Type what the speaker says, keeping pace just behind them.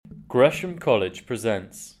Gresham College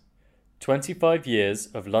presents 25 Years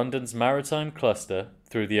of London's Maritime Cluster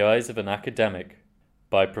Through the Eyes of an Academic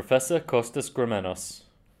by Professor Kostas Gramenos.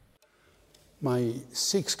 My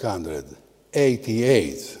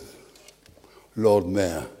 688th Lord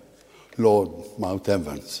Mayor, Lord Mount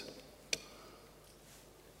Evans,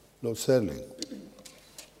 Lord Sterling,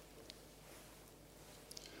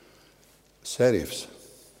 sheriffs,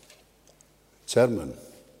 chairman,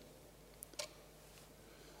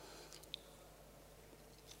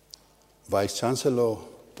 Vice-Chancellor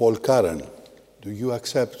Paul Curran, do you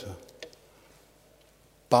accept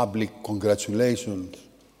public congratulations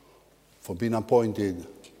for being appointed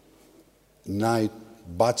Knight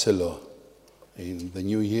Bachelor in the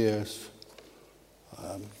New Year's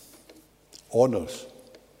honors?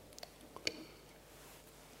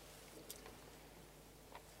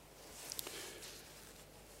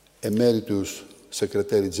 Emeritus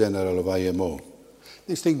Secretary General of IMO,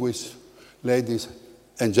 distinguished ladies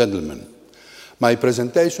and gentlemen, my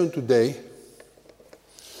presentation today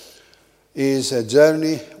is a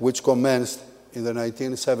journey which commenced in the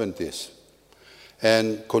 1970s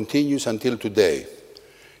and continues until today.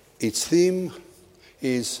 Its theme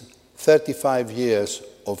is 35 years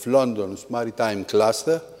of London's maritime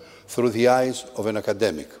cluster through the eyes of an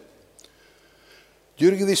academic.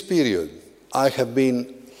 During this period, I have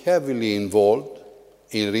been heavily involved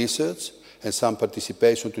in research and some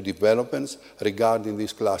participation to developments regarding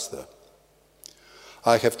this cluster.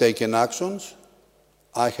 I have taken actions.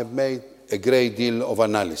 I have made a great deal of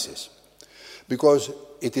analysis. Because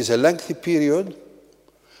it is a lengthy period,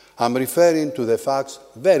 I'm referring to the facts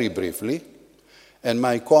very briefly and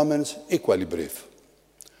my comments equally brief.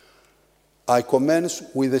 I commence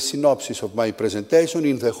with a synopsis of my presentation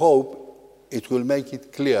in the hope it will make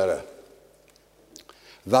it clearer.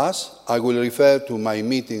 Thus, I will refer to my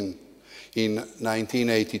meeting in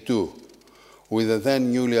 1982 with the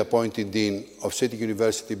then newly appointed Dean of City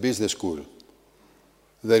University Business School,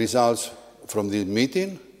 the results from the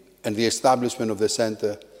meeting and the establishment of the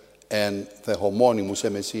Center and the homonymous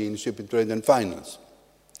MSc in Shipping, Trade and Finance.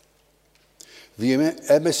 The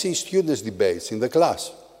MSc students' debates in the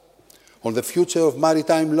class on the future of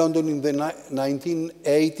maritime London in the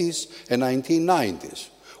 1980s and 1990s,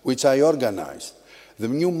 which I organized. The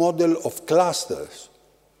new model of clusters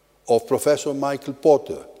of Professor Michael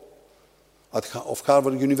Porter of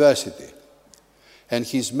Harvard University, and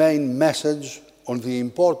his main message on the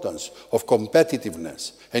importance of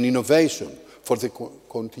competitiveness and innovation for the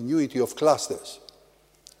continuity of clusters.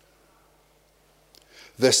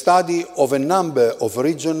 The study of a number of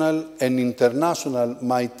regional and international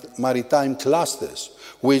maritime clusters,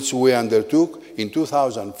 which we undertook in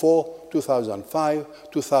 2004,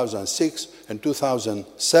 2005, 2006, and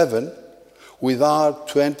 2007 with our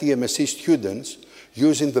 20 MSc students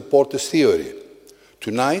using the Porter's theory.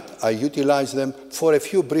 Tonight, I utilize them for a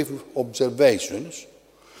few brief observations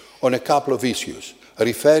on a couple of issues,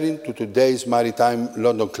 referring to today's maritime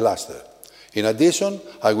London cluster. In addition,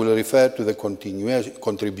 I will refer to the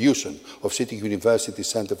contribution of City University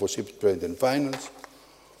Centre for Shipping, Trade and Finance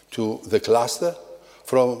to the cluster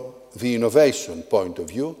from the innovation point of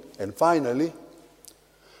view. And finally,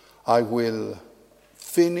 I will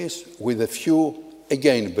finish with a few,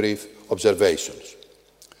 again, brief observations.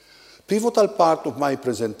 Pivotal part of my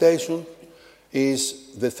presentation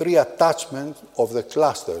is the three attachments of the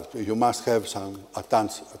cluster. You must have some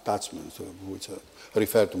attachments which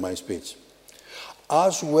refer to my speech.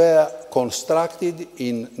 As were constructed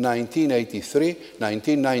in 1983,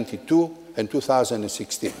 1992, and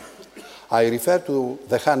 2016. I refer to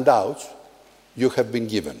the handouts you have been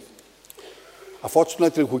given.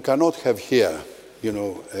 Unfortunately, we cannot have here,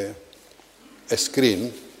 a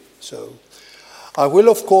screen, so I will,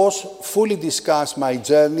 of course, fully discuss my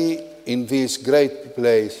journey in this great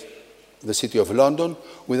place, the City of London,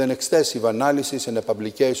 with an extensive analysis and a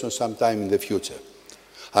publication sometime in the future.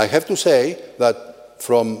 I have to say that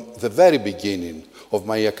from the very beginning of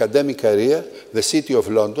my academic career, the City of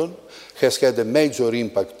London has had a major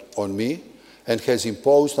impact on me and has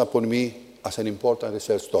imposed upon me as an important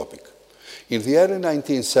research topic. In the early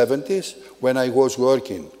 1970s, when I was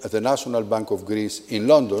working at the National Bank of Greece in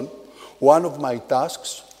London, one of my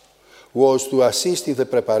tasks was to assist in the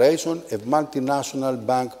preparation of a multinational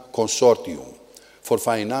bank consortium for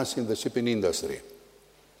financing the shipping industry.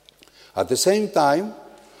 At the same time,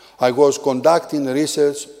 I was conducting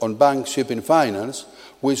research on bank shipping finance,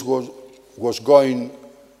 which was going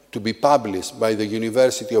to be published by the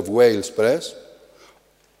University of Wales Press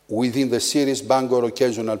within the series Bangor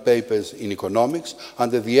Occasional Papers in Economics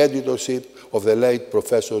under the editorship of the late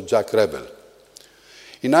Professor Jack Rebel.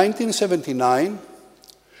 In 1979,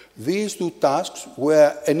 These two tasks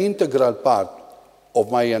were an integral part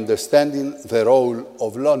of my understanding the role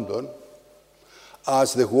of London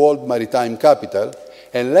as the world maritime capital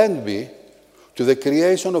and led me to the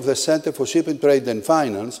creation of the Center for Shipping, Trade and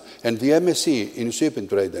Finance and the MSc in Shipping,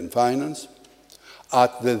 Trade and Finance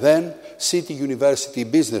at the then City University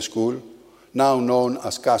Business School, now known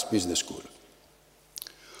as Cass Business School.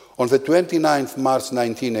 On the 29th March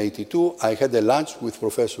 1982, I had a lunch with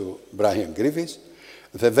Professor Brian Griffiths,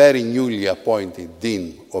 the very newly appointed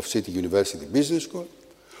Dean of City University Business School.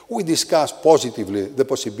 We discussed positively the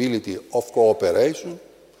possibility of cooperation,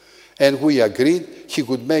 and we agreed he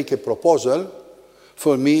could make a proposal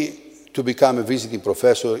for me to become a visiting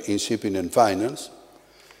professor in shipping and finance.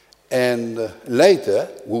 And later,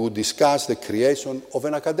 we would discuss the creation of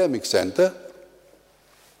an academic center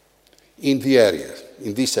in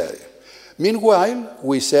this area. Meanwhile,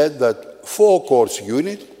 we said that 4 course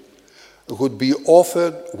units would be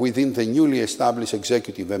offered within the newly established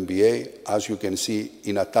Executive MBA, as you can see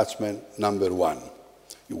in attachment number 1.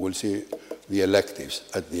 You will see the electives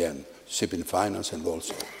at the end, shipping finance and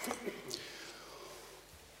also.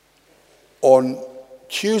 On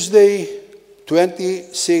Tuesday,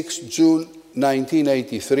 26 June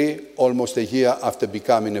 1983, almost a year after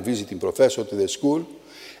becoming a visiting professor to the school,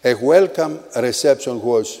 a welcome reception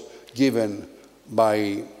was given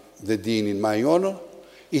by the Dean in my honor.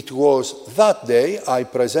 It was that day I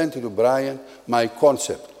presented to Brian my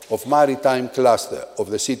concept of maritime cluster of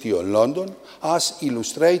the City of London as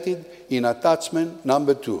illustrated in attachment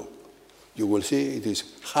number 2. You will see it is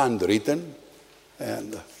handwritten,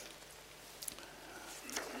 and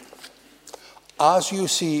as you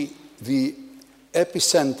see, the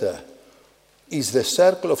epicenter is the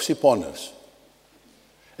circle of ship owners.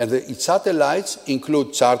 And its satellites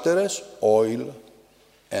include charterers, oil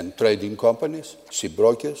and trading companies, ship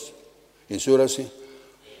brokers, insurance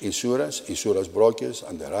brokers,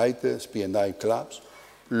 underwriters, P&I clubs,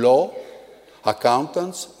 law,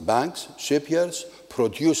 accountants, banks, shipyards,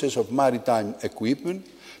 producers of maritime equipment,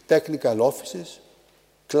 technical offices,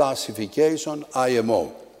 classification,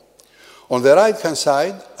 IMO. On the right-hand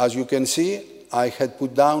side, as you can see, I had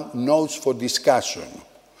put down notes for discussion,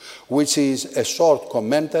 which is a short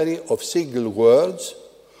commentary of single words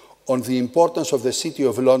on the importance of the City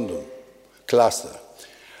of London cluster.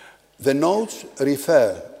 The notes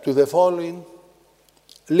refer to the following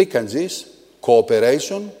linkages: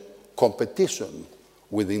 cooperation, competition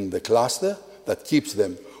within the cluster that keeps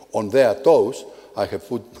them on their toes. I have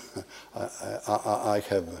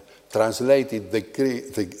translated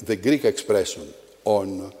the Greek expression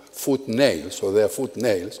on foot nails, so they are foot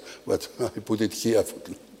nails, but I put it here.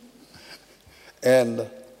 And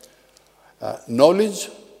knowledge,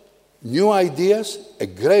 new ideas, a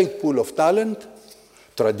great pool of talent,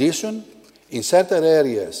 tradition, in certain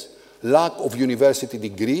areas, lack of university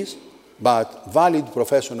degrees, but valid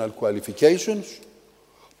professional qualifications,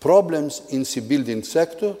 problems in the building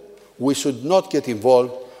sector. We should not get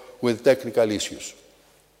involved with technical issues.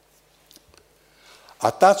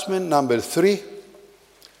 Attachment number 3,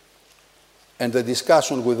 and the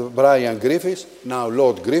discussion with Brian Griffiths, now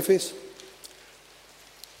Lord Griffiths,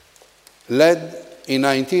 led in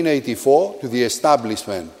 1984 to the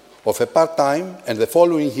establishment of a part-time and the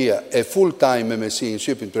following year a full-time MSc in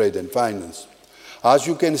Shipping, Trade and Finance. As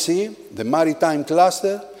you can see, the maritime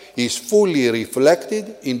cluster is fully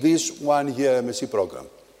reflected in this one-year MSc program.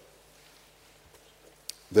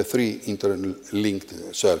 The 3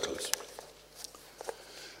 interlinked circles.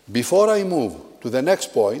 Before I move to the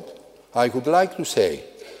next point, I would like to say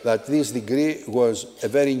that this degree was a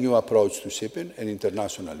very new approach to shipping and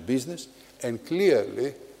international business, and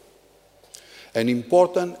clearly an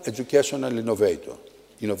important educational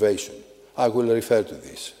innovation. I will refer to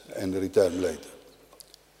this and return later.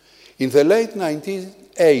 In the late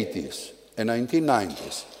 1980s and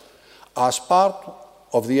 1990s, as part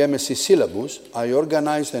of the MSc syllabus, I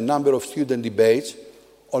organized a number of student debates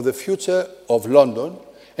on the future of London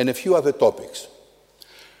and a few other topics.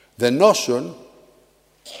 The notion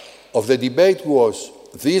of the debate was,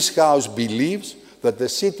 this House believes that the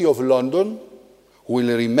City of London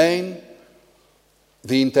will remain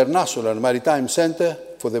the international maritime center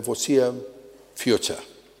for the foreseeable future.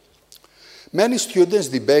 Many students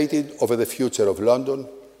debated over the future of London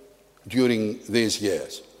during these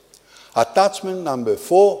years. Attachment number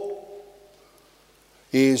 4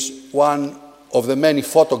 is one of the many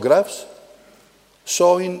photographs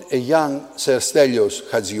showing a young Sir Stelios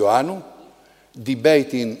Hadjioannou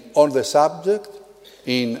debating on the subject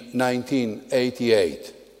in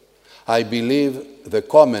 1988. I believe the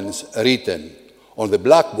comments written on the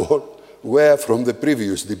blackboard were from the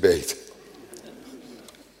previous debate.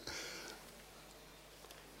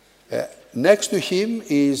 Next to him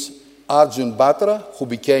is Arjun Batra, who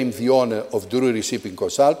became the owner of Drury Shipping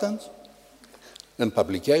Consultants and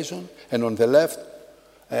Publication. And on the left,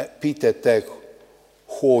 Peter Tech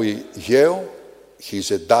Hoi Yeo.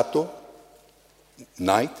 He's a Dato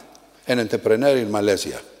Knight, an entrepreneur in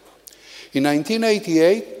Malaysia. In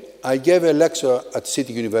 1988, I gave a lecture at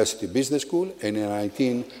City University Business School, and in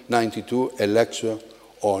 1992, a lecture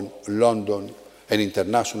on London, an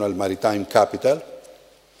international maritime capital,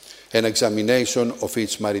 an examination of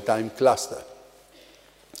its maritime cluster,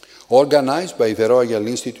 organized by the Royal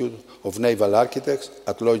Institute of Naval Architects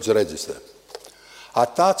at Lloyd's Register.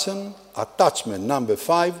 Attachment number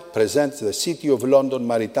 5 presents the City of London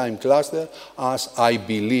Maritime Cluster as I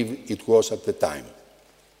believe it was at the time.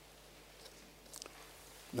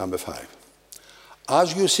 Number 5.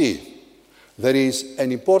 As you see, there is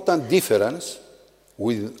an important difference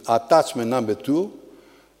with attachment number 2,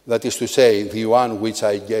 that is to say, the one which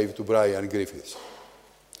I gave to Brian Griffiths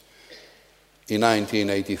in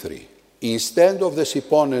 1983. Instead of the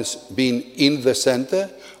shipowners being in the center,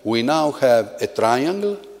 we now have a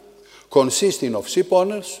triangle consisting of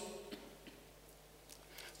shipowners,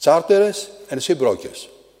 charterers, and shipbrokers.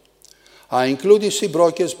 I included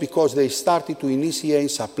shipbrokers because they started to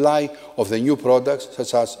initiate supply of the new products,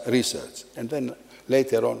 such as research, and then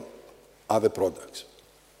later on, other products.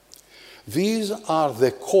 These are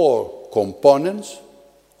the core components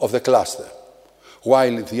of the cluster,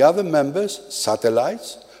 while the other members,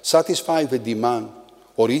 satellites, satisfy the demand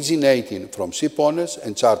originating from shipowners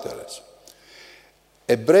and charterers.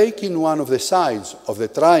 A break in one of the sides of the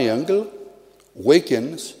triangle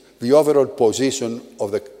weakens the overall position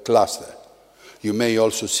of the cluster. You may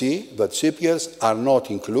also see that shipyards are not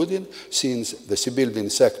included since the shipbuilding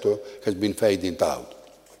sector has been fading out.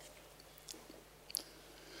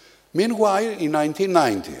 Meanwhile, in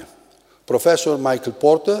 1990, Professor Michael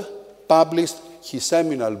Porter published his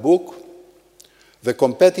seminal book, The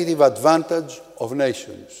Competitive Advantage of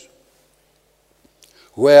Nations,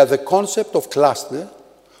 where the concept of cluster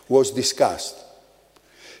was discussed.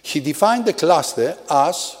 He defined the cluster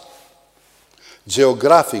as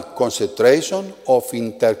geographic concentration of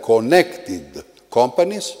interconnected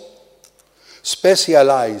companies,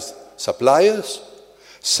 specialized suppliers,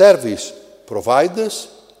 service providers,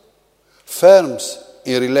 firms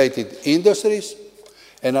in related industries,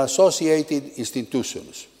 and associated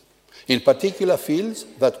institutions, in particular fields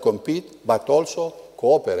that compete but also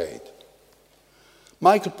cooperate.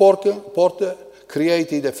 Michael Porter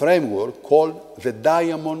created a framework called the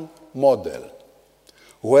Diamond Model,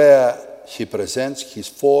 where he presents his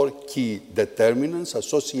 4 key determinants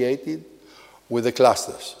associated with the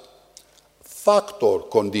clusters. Factor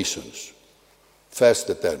conditions, first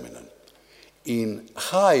determinant. In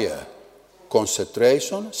higher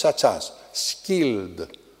concentration, such as skilled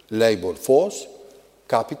labor force,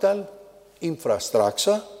 capital,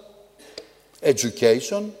 infrastructure,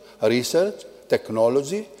 education, research,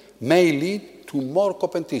 technology, may lead to more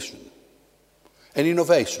competition and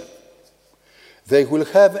innovation. They will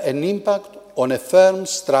have an impact on a firm's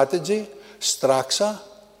strategy, structure,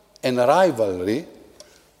 and rivalry,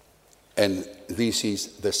 and this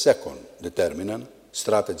is the second determinant,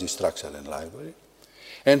 strategy, structure, and rivalry,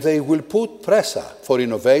 and they will put pressure for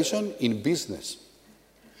innovation in business.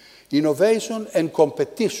 Innovation and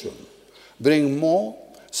competition bring more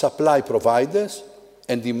supply providers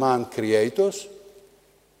and demand creators,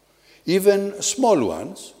 even small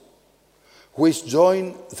ones, which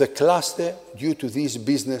join the cluster due to these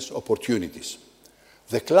business opportunities.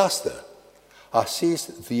 The cluster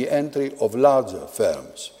assists the entry of larger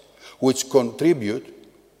firms, which contribute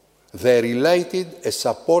the related and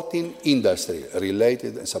supporting industry,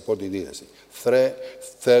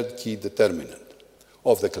 third key determinant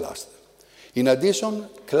of the cluster. In addition,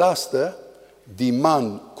 cluster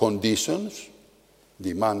demand conditions,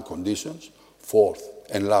 fourth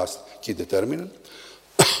and last key determinant,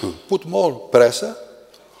 put more pressure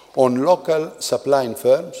on local supplying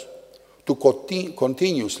firms to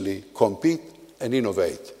continuously compete and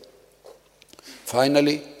innovate.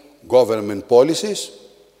 Finally, government policies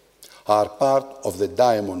are part of the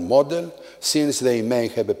Diamond Model since they may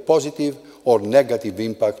have a positive or negative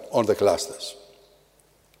impact on the clusters.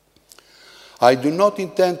 I do not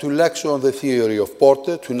intend to lecture on the theory of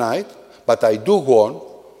Porter tonight, but I do want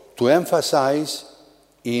to emphasize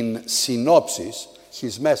in synopsis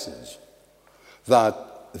his message that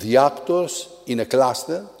the actors in a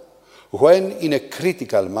cluster, when in a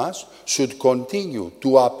critical mass, should continue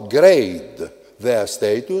to upgrade their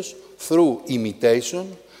status through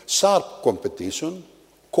imitation, sharp competition,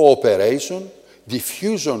 cooperation,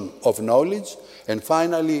 diffusion of knowledge, and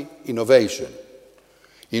finally, innovation.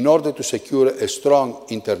 in order to secure a strong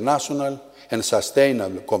international and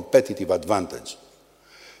sustainable competitive advantage.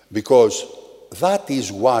 Because that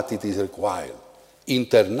is what it is required,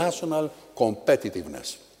 international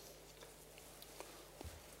competitiveness.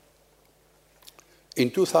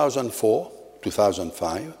 In 2004,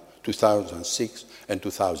 2005, 2006, and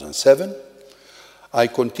 2007, I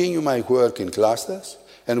continued my work in clusters,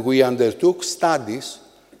 and we undertook studies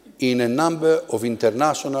in a number of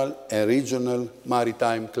international and regional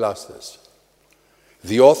maritime clusters.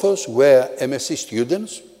 The authors were MSc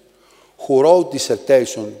students who wrote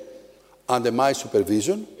dissertations under my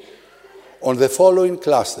supervision on the following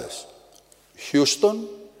clusters: Houston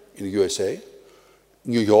in the USA,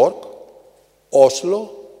 New York,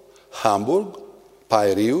 Oslo, Hamburg,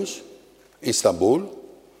 Piraeus, Istanbul,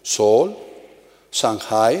 Seoul,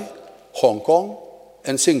 Shanghai, Hong Kong,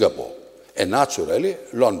 and Singapore, and naturally,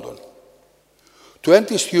 London.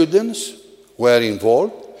 20 students were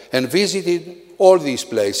involved and visited all these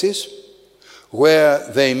places,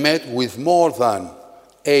 where they met with more than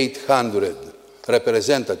 800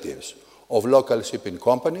 representatives of local shipping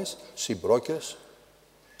companies, shipbrokers,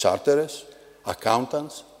 charterers,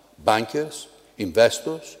 accountants, bankers,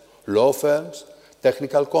 investors, law firms,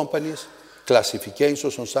 technical companies, classification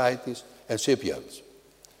societies, and shipyards.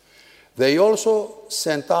 They also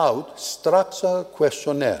sent out structural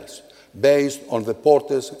questionnaires based on the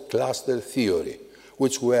Porter's cluster theory,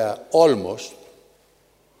 which were almost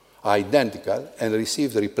identical, and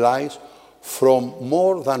received replies from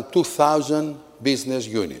more than 2,000 business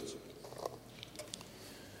units.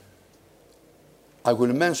 I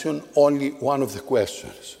will mention only one of the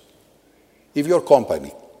questions. If your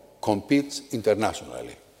company competes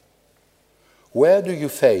internationally, where do you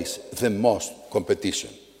face the most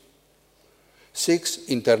competition? 6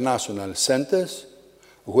 international centers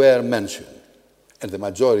were mentioned, and the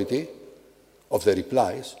majority of the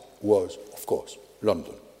replies was, of course,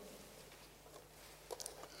 London.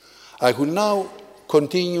 I will now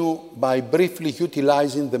continue by briefly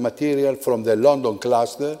utilizing the material from the London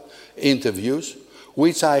cluster interviews,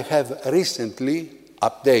 which I have recently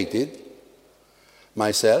updated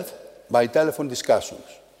myself by telephone discussions.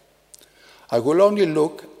 I will only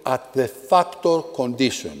look at the factor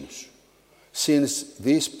conditions, since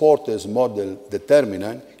this Porter's model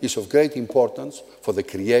determinant is of great importance for the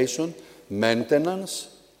creation, maintenance,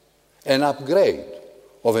 and upgrade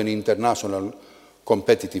of an international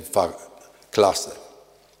competitive cluster.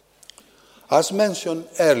 As mentioned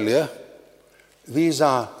earlier, these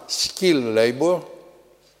are skilled labor,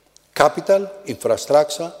 capital,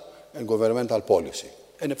 infrastructure, and governmental policy,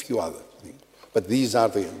 and a few other things. But these are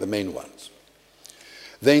the main ones.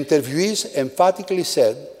 The interviewees emphatically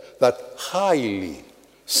said that highly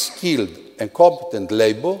skilled and competent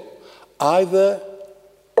labor, either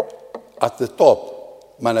at the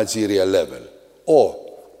top managerial level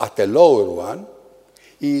or at a lower one,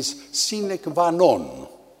 is sine qua non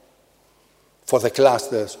for the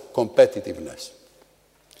cluster's competitiveness.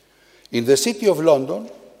 In the City of London,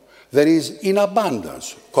 there is in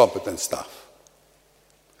abundance competent staff.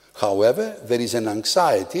 However, there is an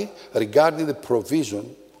anxiety regarding the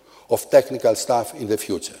provision of technical staff in the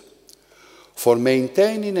future. For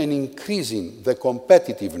maintaining and increasing the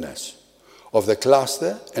competitiveness of the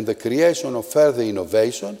cluster and the creation of further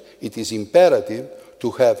innovation, it is imperative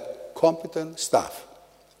to have competent staff.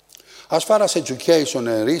 As far as education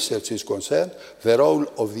and research is concerned, the role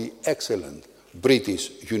of the excellent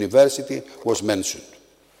British University was mentioned.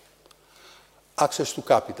 Access to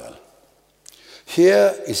capital.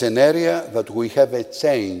 Here is an area that we have a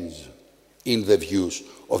change in the views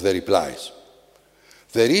of the replies.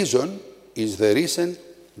 The reason is the recent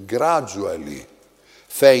gradually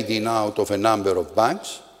fading out of a number of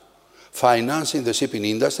banks financing the shipping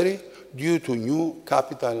industry due to new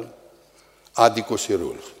capital adequacy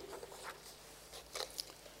rules.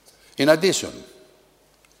 In addition,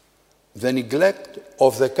 the neglect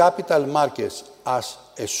of the capital markets as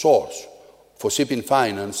a source for shipping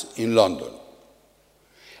finance in London.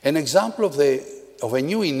 An example of a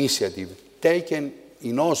new initiative taken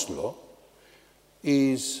in Oslo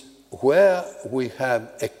is where we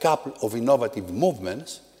have a couple of innovative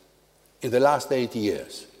movements in the last 8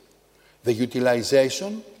 years. The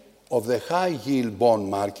utilization of the high-yield bond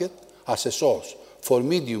market as a source for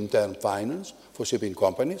medium-term finance for shipping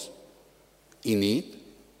companies in need,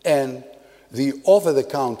 and the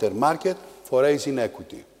over-the-counter market for raising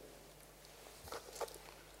equity.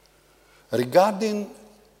 Regarding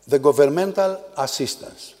the governmental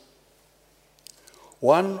assistance,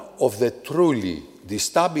 one of the truly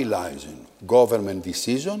destabilizing government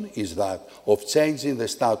decisions is that of changing the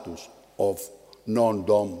status of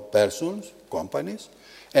non-dom persons, companies,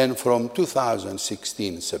 and from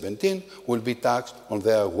 2016-17 will be taxed on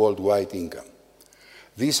their worldwide income.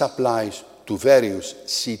 This applies to various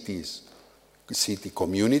city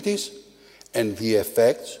communities, and the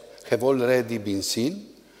effects have already been seen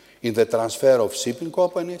in the transfer of shipping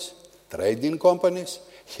companies, trading companies,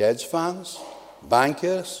 hedge funds,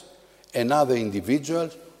 bankers, and other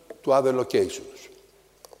individuals to other locations.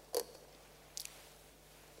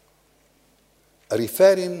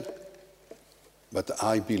 Referring, but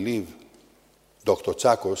I believe Dr.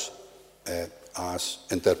 Tsakos, as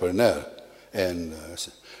entrepreneur and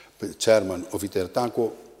chairman of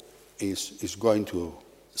Itertanko, is going to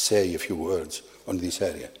say a few words on this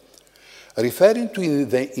area. Referring to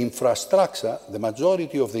the infrastructure, the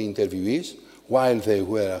majority of the interviewees, while they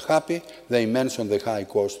were happy, they mentioned the high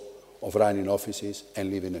cost of running offices and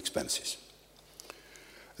living expenses.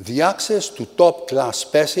 The access to top-class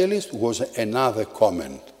specialists was another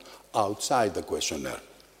comment outside the questionnaire.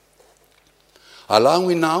 Allow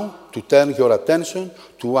me now to turn your attention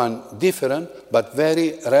to one different but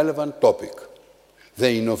very relevant topic,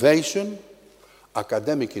 the innovation,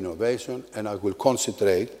 academic innovation, and I will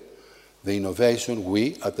concentrate the innovation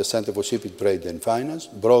we at the Center for Shipping, Trade and Finance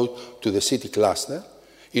brought to the city cluster,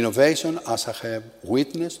 innovation as I have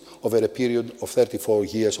witnessed over a period of 34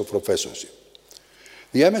 years of professorship.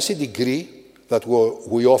 The MSc degree that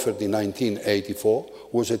we offered in 1984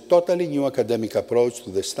 was a totally new academic approach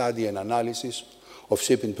to the study and analysis of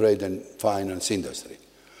shipping, trade and finance industry.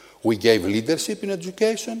 We gave leadership in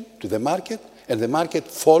education to the market, and the market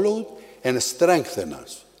followed and strengthened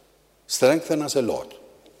us a lot.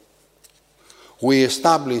 We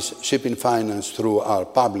established shipping finance through our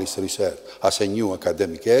published research as a new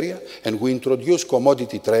academic area, and we introduced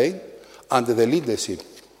commodity trade under the leadership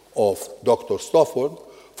of Dr. Stofford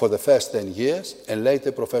for the first 10 years, and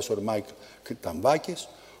later Professor Mike Tambakis,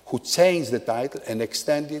 who changed the title and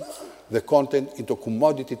extended the content into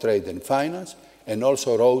commodity trade and finance, and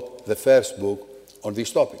also wrote the first book on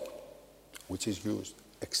this topic, which is used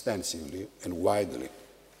extensively and widely.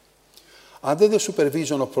 Under the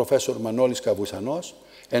supervision of Professor Manolis Kavousanos,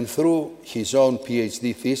 and through his own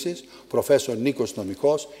PhD thesis, Professor Nikos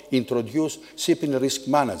Nomikos introduced shipping risk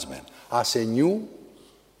management as a new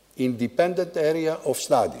independent area of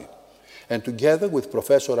study. And together with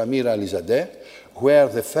Professor Amir Alizadeh, were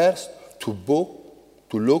the first to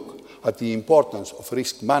look at the importance of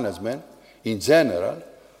risk management in general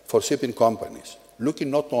for shipping companies, looking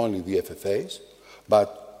not only at the FFAs,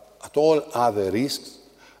 but at all other risks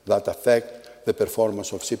that affect the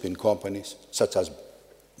performance of shipping companies, such as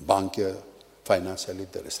bunker, financial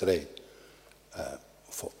interest rate,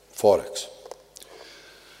 forex.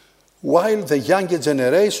 While the younger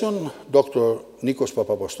generation, Dr. Nikos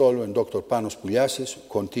Papapostoulou and Dr. Panos Pouliasis,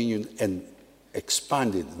 continued and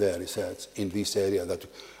expanded their research in this area that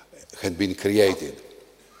had been created.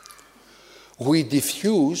 We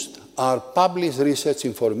diffused our published research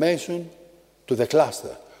information to the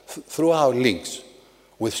cluster through our links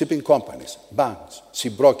with shipping companies, banks,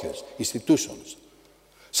 ship brokers, institutions,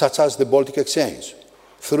 such as the Baltic Exchange,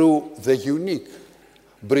 through the unique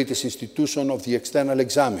British institution of the External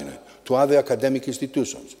Examiner, to other academic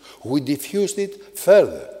institutions. We diffused it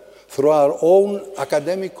further through our own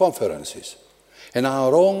academic conferences and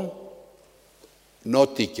our own, no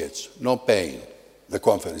tickets, no paying,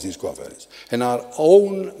 this conference, and our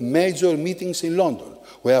own major meetings in London,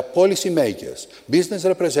 where policymakers, business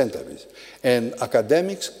representatives, and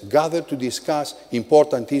academics gathered to discuss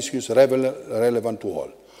important issues relevant to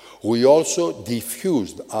all. We also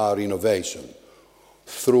diffused our innovation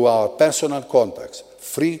through our personal contacts,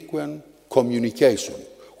 frequent communication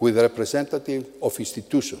with representatives of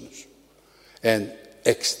institutions, and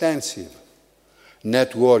extensive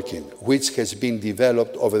networking, which has been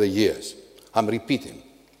developed over the years. I'm repeating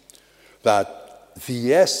that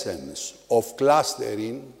the essence of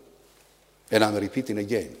clustering, and I'm repeating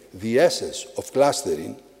again, the essence of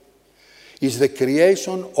clustering is the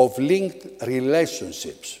creation of linked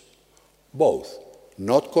relationships, both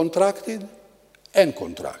not contracted and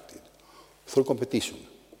contracted, through competition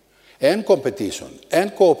and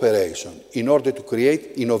cooperation in order to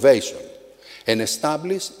create innovation and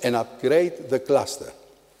establish and upgrade the cluster.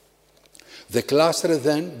 The cluster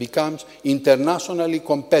then becomes internationally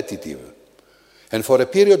competitive, and for a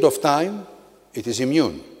period of time, it is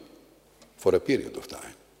immune, for a period of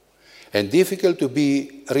time, and difficult to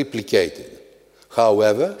be replicated.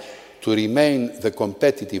 However, to remain the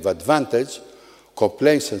competitive advantage,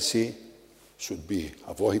 complacency should be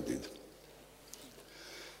avoided.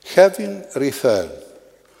 Having referred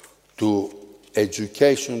to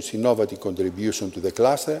education's innovative contribution to the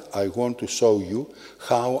cluster, I want to show you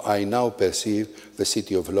how I now perceive the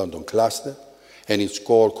City of London cluster and its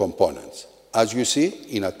core components. As you see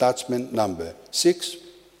in attachment number 6,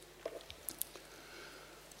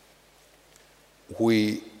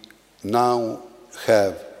 we now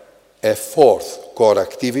have a fourth core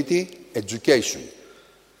activity, education.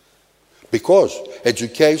 Because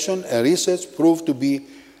education and research proved to be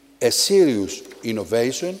a serious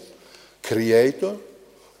innovation creator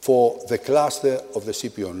for the cluster of the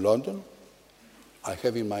City of London. I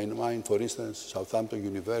have in my mind, for instance, Southampton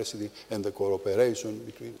University and the cooperation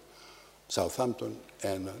between Southampton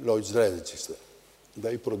and Lloyd's Register.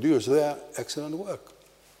 They produce their excellent work.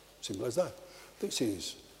 Simple as that. This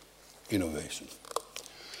is innovation.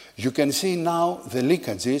 You can see now the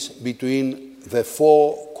linkages between the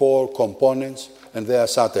four core components and their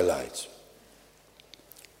satellites.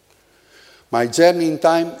 My journey in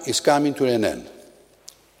time is coming to an end.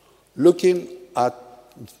 Looking at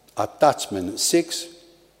attachment 6,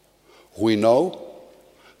 we know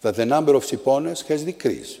that the number of ship owners has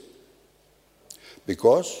decreased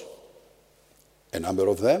because a number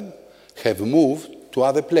of them have moved to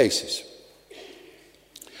other places.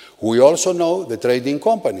 We also know the trading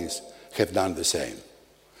companies have done the same.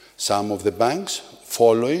 Some of the banks,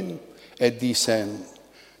 following a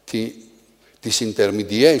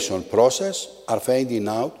disintermediation process, are fading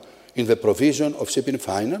out in the provision of shipping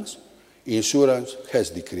finance. Insurance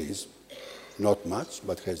has decreased, not much,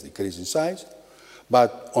 but has decreased in size.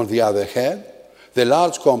 But on the other hand, the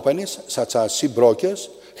large companies, such as ship brokers,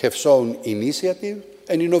 have shown initiative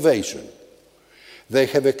and innovation. They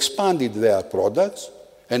have expanded their products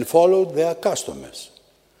and followed their customers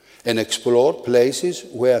and explored places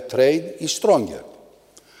where trade is stronger.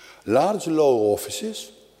 Large law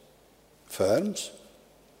offices, firms,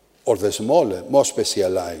 or the smaller, more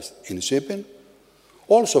specialized in shipping,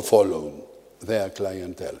 also followed their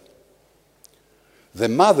clientele. The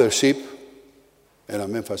mothership, and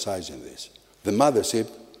I'm emphasizing this, the mothership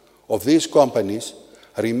of these companies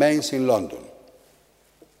remains in London.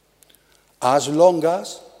 As long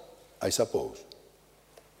as, I suppose,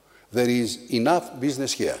 there is enough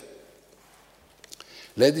business here.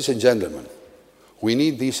 Ladies and gentlemen, we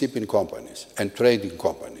need these shipping companies and trading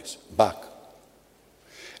companies back,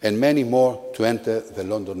 and many more to enter the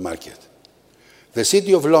London market. The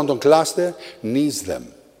City of London cluster needs them.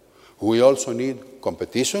 We also need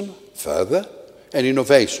competition, further, and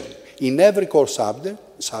innovation in every core subject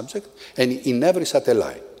and in every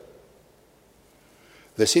satellite.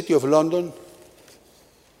 The City of London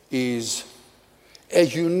is a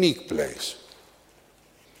unique place.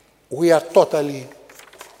 We are totally,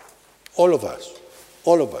 all of us,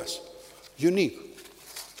 unique.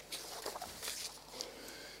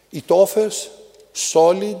 It offers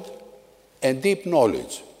solid and deep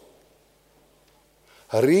knowledge,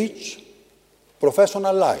 rich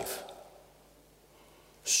professional life,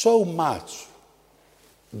 so much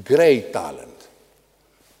great talent,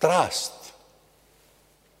 trust,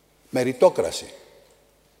 meritocracy,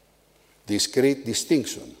 discrete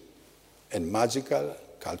distinction, and magical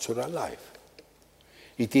cultural life.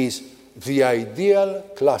 It is the ideal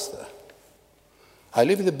cluster. I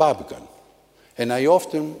live in the Barbican, and I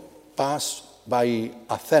often pass by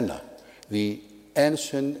Athena, the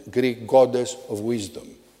ancient Greek goddess of wisdom,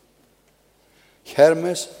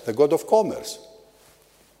 Hermes, the god of commerce,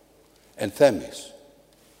 and Themis,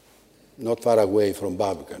 not far away from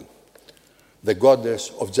Barbican, the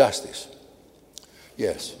goddess of justice.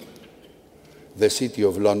 Yes, the City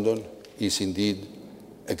of London is indeed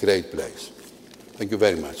a great place. Thank you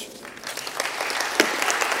very much.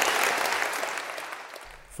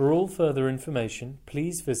 For all further information,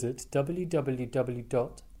 please visit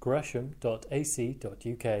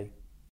www.gresham.ac.uk.